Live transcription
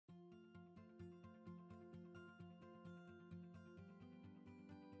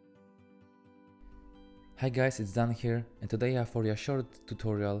Hi guys, it's Dan here, and today I have for you a short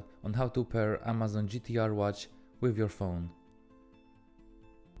tutorial on how to pair Amazon GTR watch with your phone.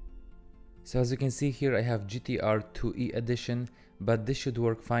 So as you can see here, I have GTR 2E edition, but this should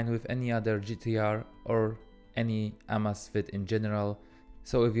work fine with any other GTR or any Amazfit in general.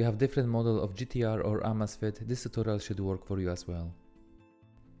 So if you have different model of GTR or Amazfit, this tutorial should work for you as well.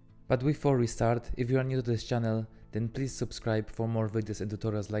 But before we start, if you are new to this channel, then please subscribe for more videos and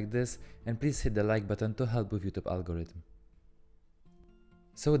tutorials like this, and please hit the like button to help with YouTube algorithm.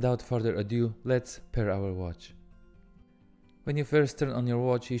 So without further ado, let's pair our watch. When you first turn on your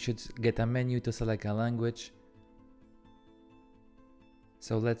watch, you should get a menu to select a language.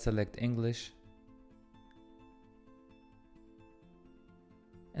 So let's select English.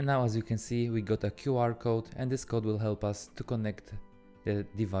 And now as you can see, we got a QR code, and this code will help us to connect the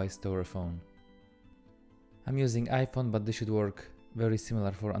device to our phone. I'm using iPhone, but this should work very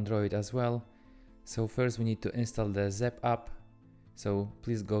similar for Android as well. So first we need to install the Zepp App. So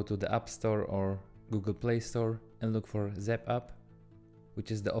please go to the App Store or Google Play Store and look for Zap App, which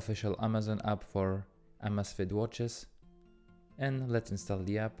is the official Amazon app for Amazfit watches. And let's install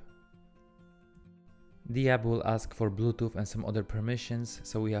the app. The app will ask for Bluetooth and some other permissions,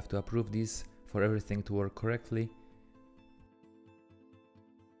 so we have to approve these for everything to work correctly.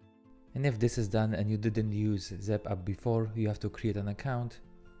 And if this is done and you didn't use Zap App before, you have to create an account.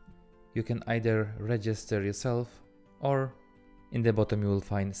 You can either register yourself, or in the bottom you will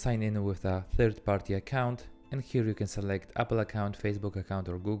find sign in with a third-party account, and here you can select Apple account, Facebook account,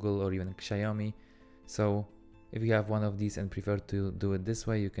 or Google, or even Xiaomi. So if you have one of these and prefer to do it this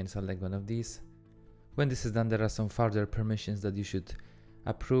way, you can select one of these. When this is done, there are some further permissions that you should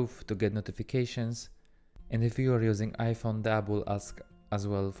approve to get notifications. And if you are using iPhone, the app will ask as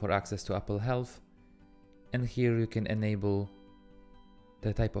well for access to Apple Health, and here you can enable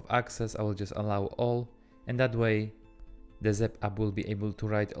the type of access. I will just allow all, and that way the Zap app will be able to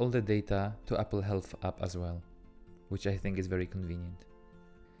write all the data to Apple Health app as well, which I think is very convenient.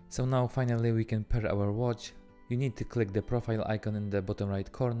 So now finally we can pair our watch. You need to click the profile icon in the bottom right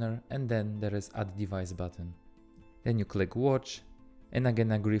corner, and then there is Add Device button. Then you click Watch, and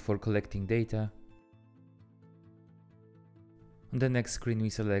again agree for collecting data. On the next screen we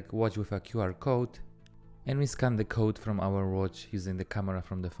select Watch with a QR code, and we scan the code from our watch using the camera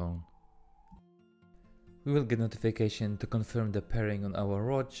from the phone. We will get notification to confirm the pairing on our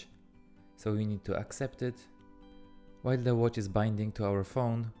watch, so we need to accept it. While the watch is binding to our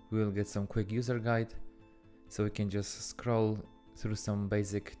phone, we will get some quick user guide, so we can just scroll through some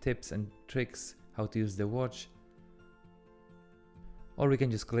basic tips and tricks how to use the watch. Or we can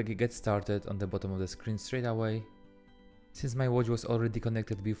just click Get Started on the bottom of the screen straight away. Since my watch was already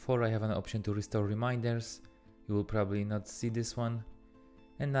connected before, I have an option to restore reminders. You will probably not see this one.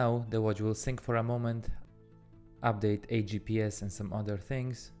 And now the watch will sync for a moment, update AGPS and some other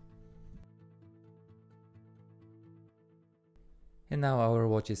things. And now our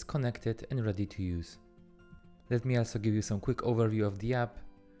watch is connected and ready to use. Let me also give you some quick overview of the app.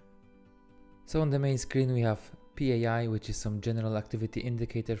 So on the main screen we have PAI, which is some general activity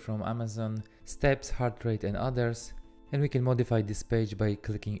indicator from Amazon, steps, heart rate and others. And we can modify this page by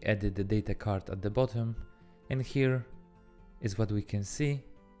clicking Edit the data card at the bottom. And here is what we can see,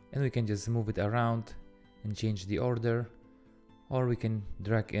 and we can just move it around and change the order, or we can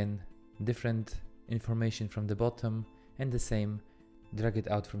drag in different information from the bottom, and the same, drag it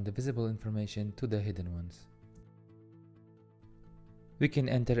out from the visible information to the hidden ones. We can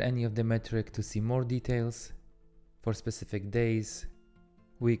enter any of the metric to see more details for specific days,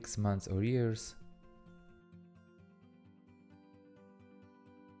 weeks, months or years.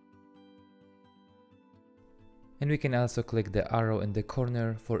 And we can also click the arrow in the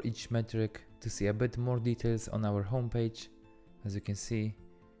corner for each metric to see a bit more details on our homepage. As you can see,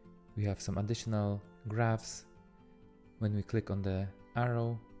 we have some additional graphs when we click on the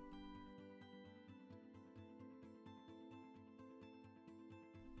arrow.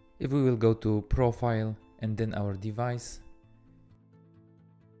 If we will go to Profile and then our device,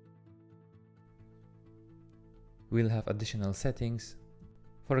 we'll have additional settings.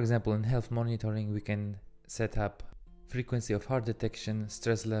 For example, in health monitoring, we can set up frequency of heart detection,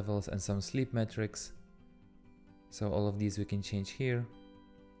 stress levels and some sleep metrics. So all of these we can change here.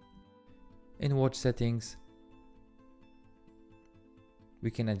 In watch settings, we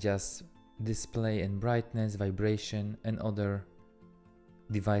can adjust display and brightness, vibration and other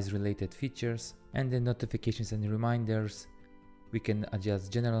device related features. And in notifications and reminders, we can adjust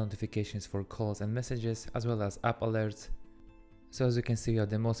general notifications for calls and messages, as well as app alerts. So as you can see, we have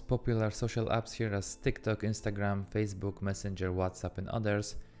the most popular social apps here as TikTok, Instagram, Facebook, Messenger, WhatsApp and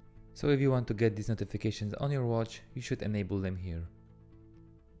others. So if you want to get these notifications on your watch, you should enable them here.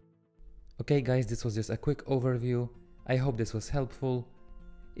 Okay guys, this was just a quick overview. I hope this was helpful.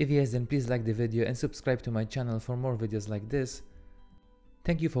 If yes, then please like the video and subscribe to my channel for more videos like this.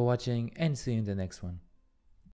 Thank you for watching and see you in the next one.